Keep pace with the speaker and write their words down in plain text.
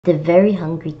the very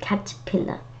hungry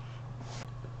caterpillar.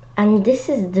 And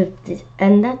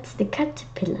that's the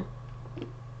caterpillar.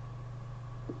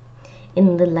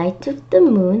 In the light of the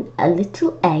moon, a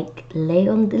little egg lay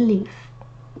on the leaf.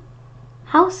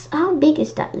 How big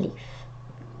is that leaf?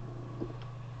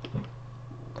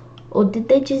 Or did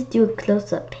they just do a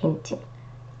close-up painting?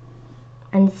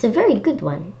 And it's a very good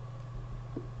one.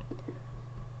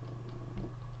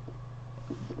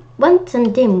 One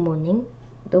Sunday morning,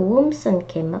 the warm sun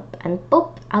came up and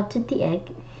popped out of the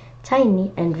egg,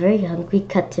 tiny and very hungry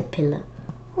caterpillar.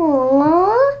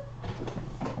 Aww.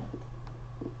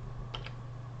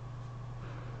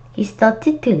 He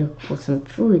started to look for some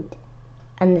food,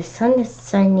 and the sun is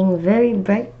shining very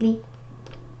brightly.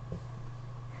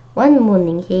 One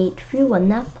morning he ate through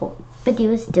an apple, but he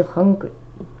was still hungry.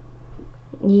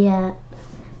 Yeah,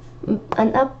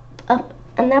 an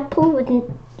apple wouldn't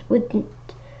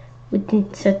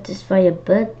satisfy a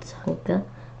bird's hunger,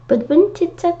 but wouldn't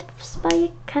it satisfy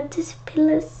a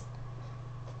caterpillar's?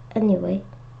 Anyway,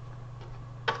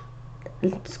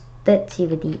 let's see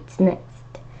what he eats next.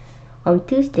 On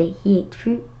Tuesday, he ate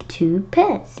through 2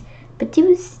 pears, but he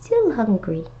was still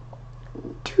hungry.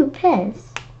 2 pears?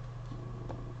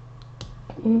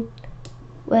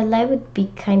 Well, I would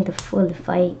be kind of full if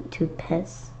I ate 2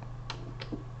 pears.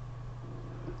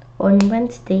 On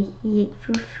Wednesday, he ate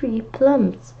through 3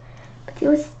 plums, but he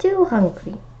was still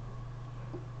hungry.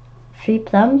 3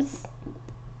 plums?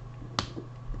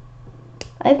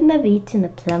 I've never eaten a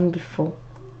plum before.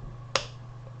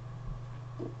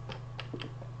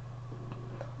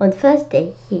 On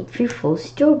Thursday, he ate through 4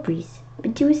 strawberries,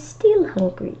 but he was still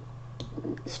hungry.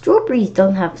 Strawberries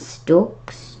don't have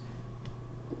stalks.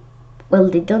 Well,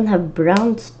 they don't have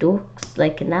brown stalks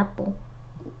like an apple.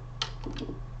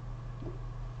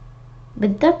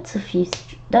 But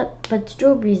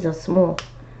strawberries are small.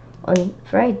 On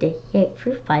Friday, he ate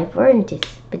through 5 oranges,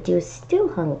 but he was still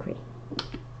hungry.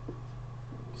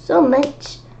 So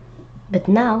much. But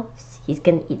now, he's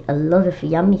gonna eat a lot of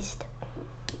yummy stuff.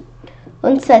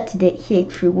 On Saturday, he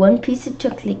ate through 1 piece of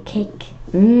chocolate cake.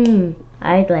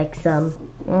 I'd like some.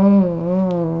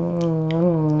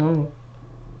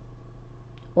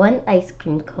 1 ice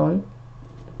cream cone.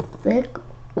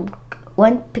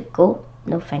 1 pickle.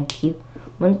 No thank you.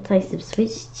 1 slice of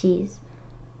Swiss cheese.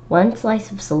 1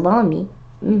 slice of salami.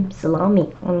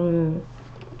 Salami.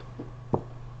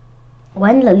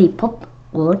 1 lollipop.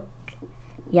 Look.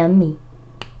 Yummy.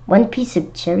 1 piece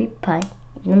of cherry pie.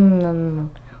 No.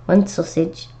 1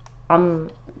 sausage. 1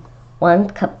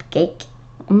 cupcake.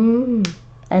 And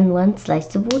 1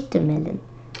 slice of watermelon.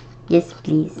 Yes,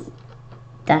 please.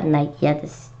 That night he had a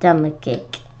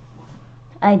stomachache.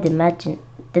 I'd imagine.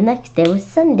 The next day was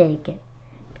Sunday again.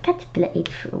 The caterpillar ate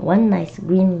through 1 nice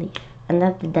green leaf, and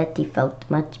after that he felt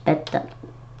much better.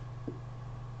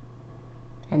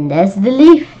 And there's the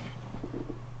leaf.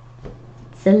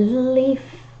 It's a little leaf.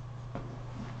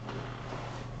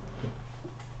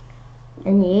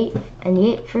 And he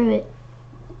ate through it.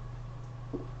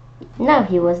 Now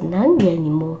he wasn't hungry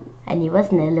anymore, and he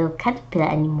wasn't a little caterpillar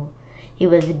anymore. He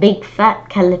was a big fat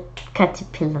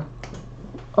caterpillar.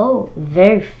 Oh,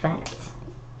 very fat.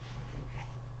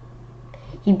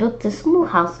 He built a small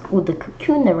house with a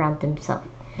cocoon around himself.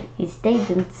 He stayed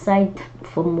inside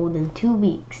for more than 2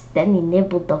 weeks. Then he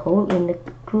nibbled the hole in the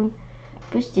cocoon,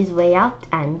 pushed his way out,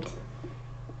 and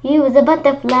he was a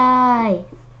butterfly.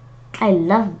 I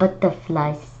love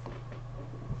butterflies.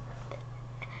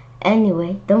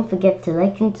 Anyway, don't forget to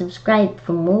like and subscribe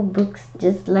for more books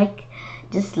just like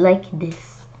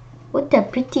this. What a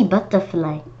pretty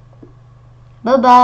butterfly. Bye-bye.